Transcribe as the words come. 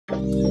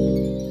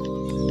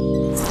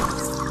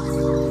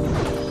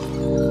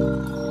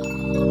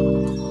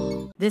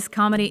This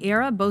comedy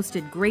era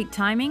boasted great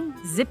timing,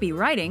 zippy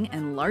writing,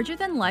 and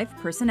larger-than-life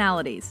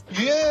personalities.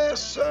 Yes,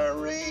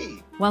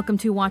 sirree! Welcome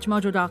to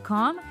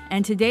WatchMojo.com,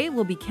 and today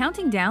we'll be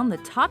counting down the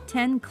top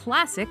 10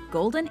 classic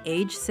Golden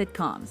Age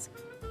sitcoms.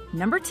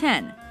 Number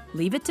 10,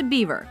 Leave It to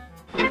Beaver.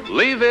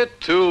 Leave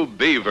It to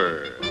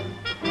Beaver.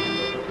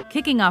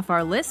 Kicking off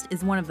our list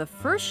is one of the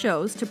first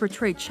shows to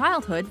portray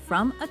childhood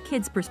from a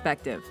kid's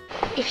perspective.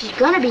 If she's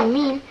gonna be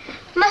mean,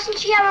 mustn't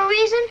she have a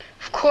reason?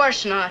 Of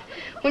course not.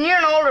 When you're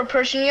an older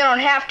person, you don't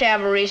have to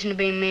have a reason to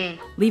be mean.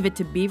 Leave It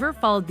to Beaver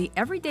followed the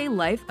everyday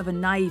life of a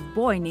naive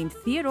boy named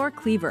Theodore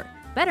Cleaver,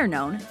 better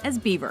known as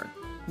Beaver.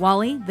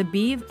 Wally, the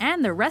Beav,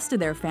 and the rest of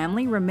their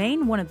family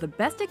remain one of the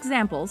best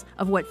examples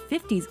of what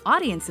 50s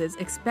audiences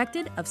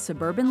expected of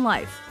suburban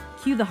life.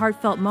 Cue the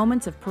heartfelt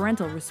moments of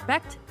parental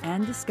respect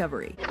and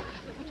discovery.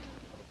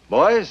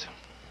 Boys,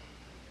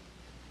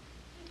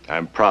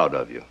 I'm proud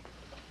of you.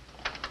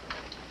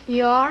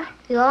 You are?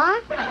 You are?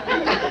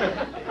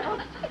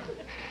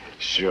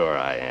 Sure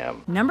I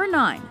am. Number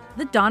 9,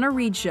 The Donna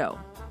Reed Show.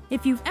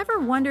 If you've ever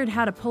wondered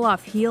how to pull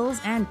off heels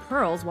and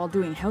pearls while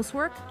doing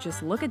housework,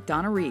 just look at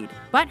Donna Reed.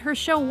 But her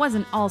show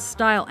wasn't all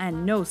style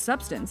and no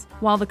substance.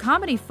 While the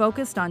comedy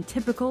focused on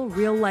typical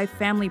real-life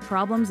family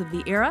problems of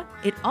the era,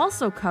 it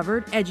also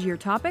covered edgier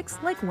topics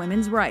like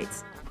women's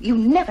rights. You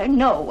never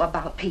know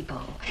about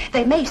people.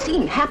 They may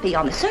seem happy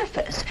on the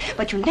surface,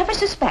 but you never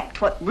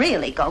suspect what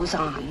really goes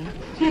on.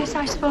 Yes,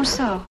 I suppose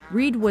so.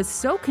 Reed was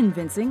so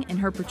convincing in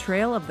her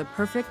portrayal of the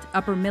perfect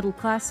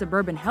upper-middle-class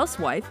suburban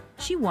housewife,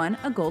 she won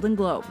a Golden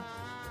Globe.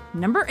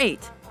 Number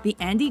 8, The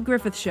Andy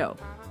Griffith Show.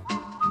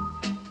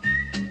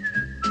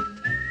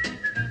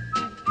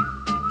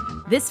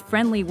 This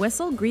friendly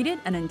whistle greeted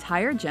an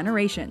entire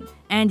generation.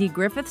 Andy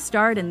Griffith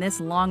starred in this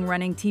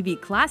long-running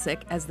TV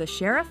classic as the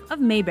Sheriff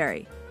of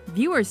Mayberry.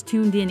 Viewers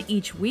tuned in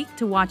each week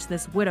to watch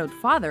this widowed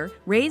father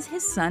raise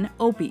his son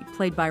Opie,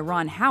 played by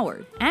Ron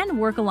Howard, and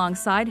work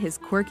alongside his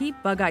quirky,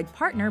 bug-eyed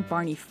partner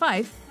Barney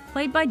Fife,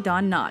 played by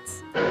Don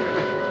Knotts.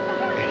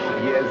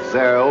 Yes,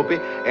 sir,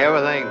 Opie.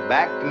 Everything's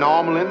back to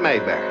normal in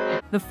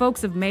Mayberry. The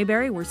folks of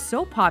Mayberry were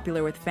so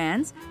popular with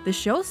fans, the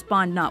show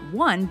spawned not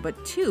one,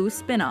 but 2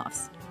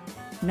 spin-offs.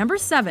 Number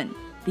 7,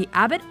 The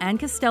Abbott and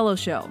Costello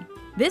Show.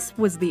 This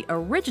was the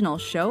original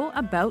show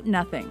about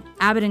nothing.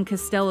 Abbott and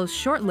Costello's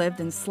short-lived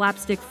and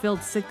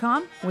slapstick-filled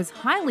sitcom was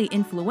highly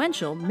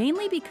influential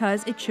mainly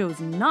because it chose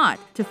not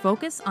to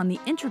focus on the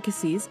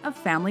intricacies of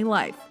family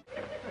life.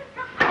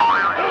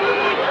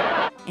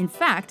 In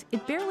fact,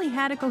 it barely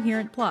had a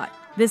coherent plot.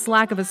 This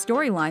lack of a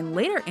storyline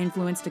later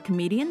influenced a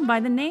comedian by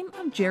the name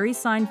of Jerry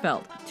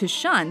Seinfeld to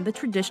shun the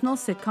traditional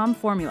sitcom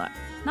formula.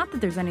 Not that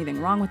there's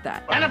anything wrong with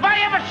that. And if I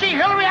ever see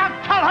Hillary, I'll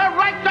tell her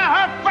right to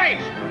her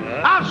face.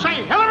 I'll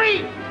say,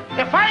 Hillary,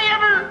 Hillary,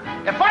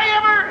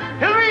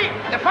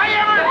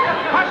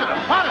 positive,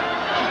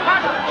 she's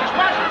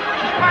positive.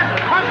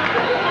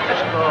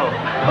 Let's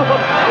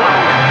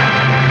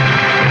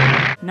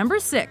go. Number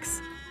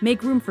 6,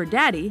 Make Room for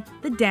Daddy,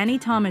 The Danny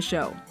Thomas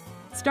Show.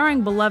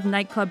 Starring beloved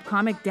nightclub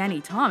comic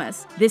Danny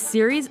Thomas, this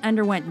series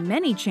underwent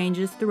many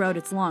changes throughout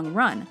its long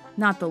run,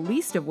 not the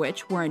least of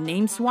which were a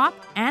name swap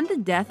and the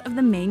death of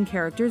the main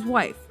character's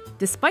wife.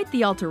 Despite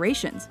the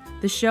alterations,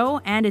 the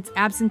show and its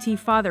absentee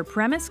father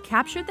premise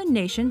captured the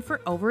nation for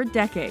over a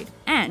decade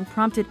and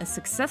prompted a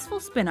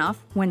successful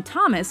spin-off when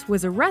Thomas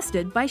was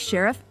arrested by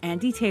Sheriff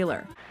Andy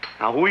Taylor.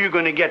 Now, who are you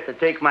going to get to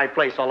take my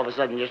place all of a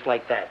sudden just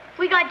like that?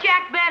 We got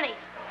Jack Benny.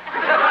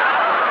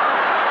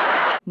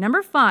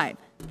 Number 5,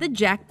 The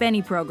Jack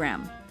Benny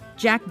Program.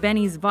 Jack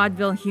Benny's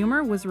vaudeville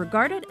humor was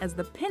regarded as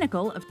the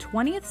pinnacle of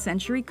 20th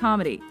century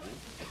comedy.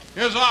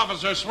 Here's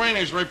Officer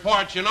Sweeney's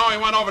report. You know, he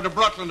went over to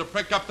Brooklyn to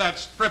pick up that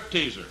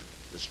stripteaser.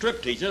 The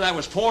stripteaser? That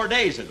was 4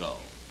 days ago.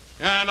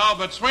 Yeah, I know,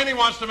 but Sweeney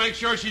wants to make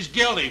sure she's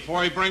guilty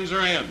before he brings her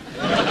in.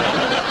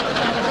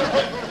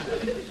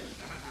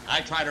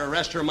 I tried to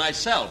arrest her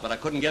myself, but I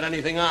couldn't get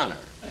anything on her.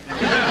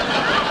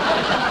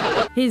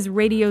 His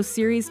radio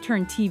series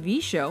turned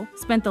TV show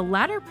spent the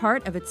latter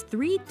part of its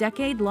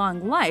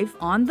 3-decade-long life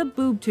on the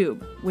boob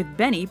tube, with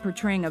Benny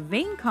portraying a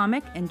vain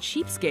comic and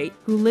cheapskate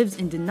who lives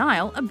in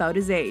denial about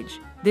his age.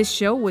 This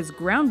show was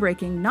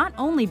groundbreaking not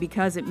only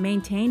because it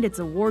maintained its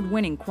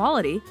award-winning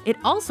quality, it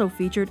also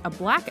featured a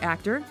black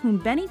actor whom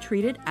Benny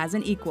treated as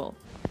an equal.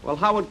 Well,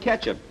 how would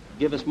ketchup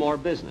give us more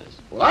business?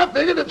 Well, I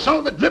figured if some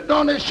of it dripped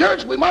on their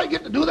shirts, we might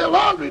get to do their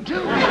laundry,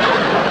 too.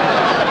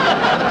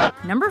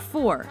 Number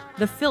 4,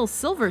 The Phil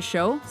Silver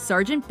Show,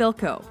 Sergeant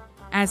Bilko.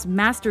 As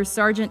Master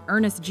Sergeant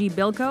Ernest G.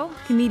 Bilko,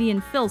 comedian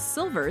Phil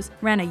Silvers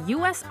ran a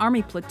U.S.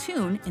 Army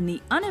platoon in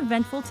the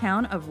uneventful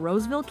town of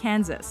Roseville,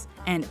 Kansas,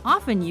 and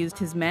often used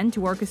his men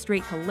to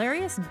orchestrate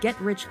hilarious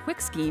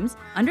get-rich-quick schemes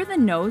under the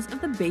nose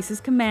of the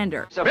base's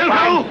commander.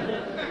 Bilko!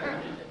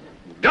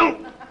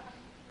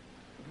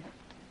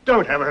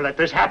 Don't ever let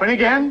this happen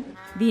again.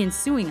 The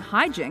ensuing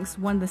hijinks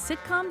won the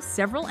sitcom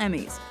several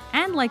Emmys,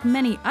 and like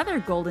many other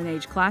Golden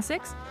Age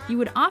classics, you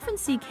would often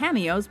see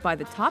cameos by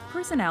the top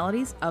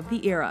personalities of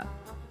the era.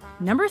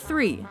 Number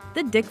 3,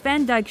 The Dick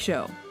Van Dyke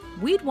Show.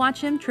 we'd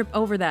watch him trip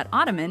over that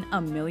ottoman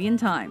a million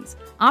times.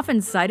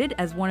 Often cited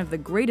as one of the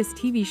greatest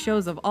TV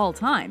shows of all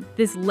time,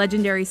 this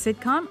legendary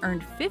sitcom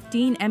earned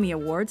 15 Emmy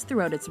Awards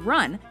throughout its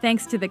run,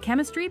 thanks to the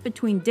chemistry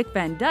between Dick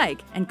Van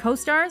Dyke and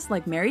co-stars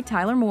like Mary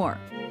Tyler Moore.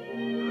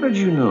 How'd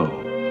you know?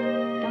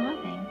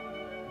 Darling,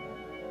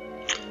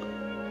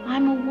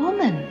 I'm a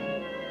woman.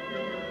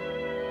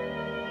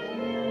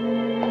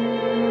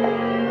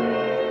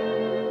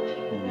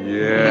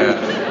 Yeah.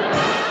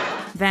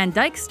 Van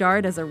Dyke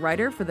starred as a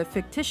writer for the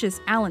fictitious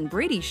Alan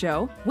Brady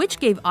Show, which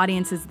gave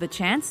audiences the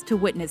chance to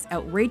witness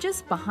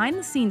outrageous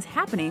behind-the-scenes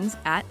happenings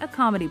at a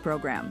comedy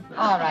program.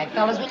 All right,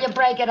 fellas, will you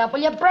break it up?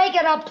 Will you break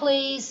it up,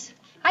 please?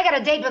 I got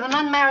a date with an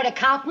unmarried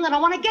accountant, and I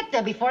want to get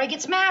there before he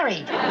gets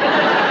married.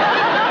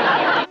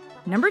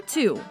 Number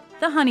 2,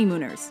 The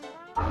Honeymooners.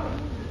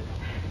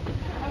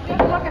 I'm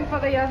just looking for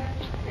the,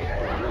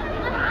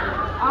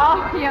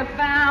 Oh, you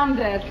found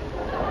it.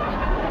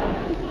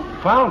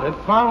 Found it?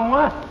 Found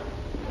what?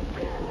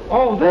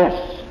 Oh,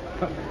 this.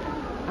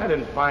 I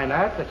didn't find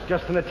that. That's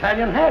just an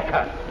Italian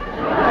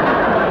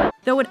haircut.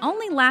 Though it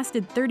only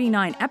lasted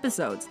 39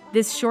 episodes,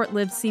 this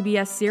short-lived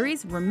CBS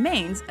series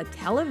remains a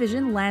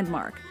television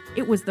landmark.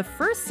 It was the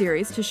first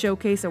series to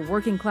showcase a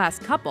working-class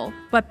couple,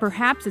 but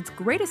perhaps its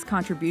greatest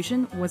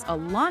contribution was a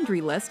laundry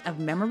list of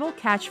memorable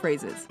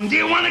catchphrases. Do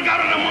you want to go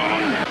to the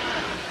moon?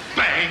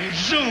 Bang,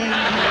 zoom.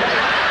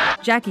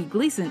 Jackie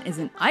Gleason is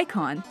an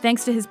icon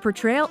thanks to his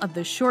portrayal of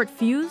the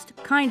short-fused,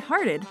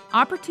 kind-hearted,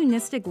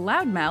 opportunistic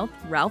loudmouth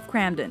Ralph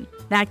Cramden.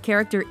 That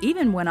character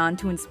even went on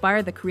to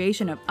inspire the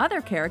creation of other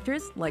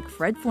characters like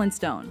Fred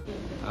Flintstone.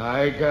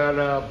 I got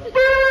a big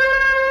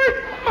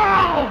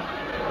mouth.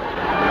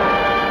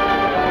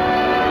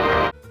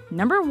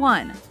 Number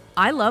 1,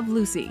 I Love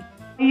Lucy.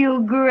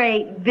 You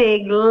great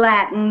big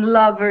Latin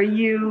lover,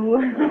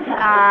 you.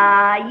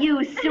 Ah,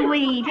 you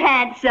sweet,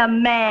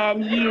 handsome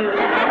man, you.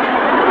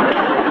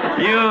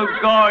 You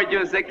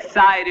gorgeous,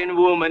 exciting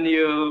woman,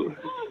 you.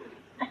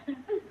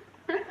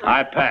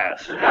 I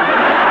pass.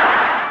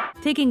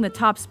 Taking the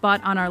top spot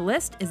on our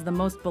list is the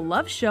most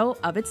beloved show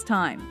of its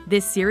time.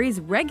 This series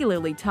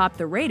regularly topped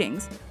the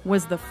ratings,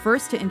 was the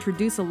first to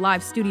introduce a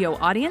live studio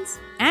audience,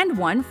 and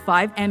won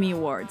 5 Emmy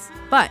Awards.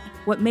 But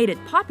what made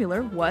it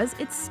popular was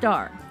its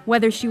star.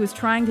 Whether she was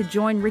trying to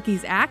join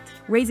Ricky's act,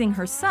 raising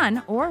her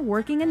son, or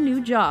working a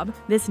new job,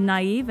 this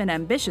naive and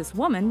ambitious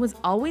woman was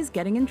always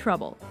getting in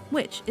trouble,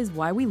 which is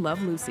why we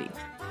love Lucy.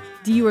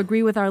 Do you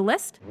agree with our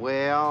list?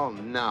 Well,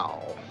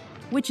 no.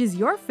 Which is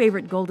your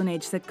favorite Golden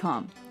Age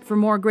sitcom? For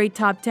more great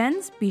top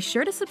 10s, be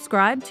sure to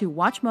subscribe to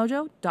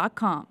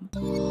WatchMojo.com.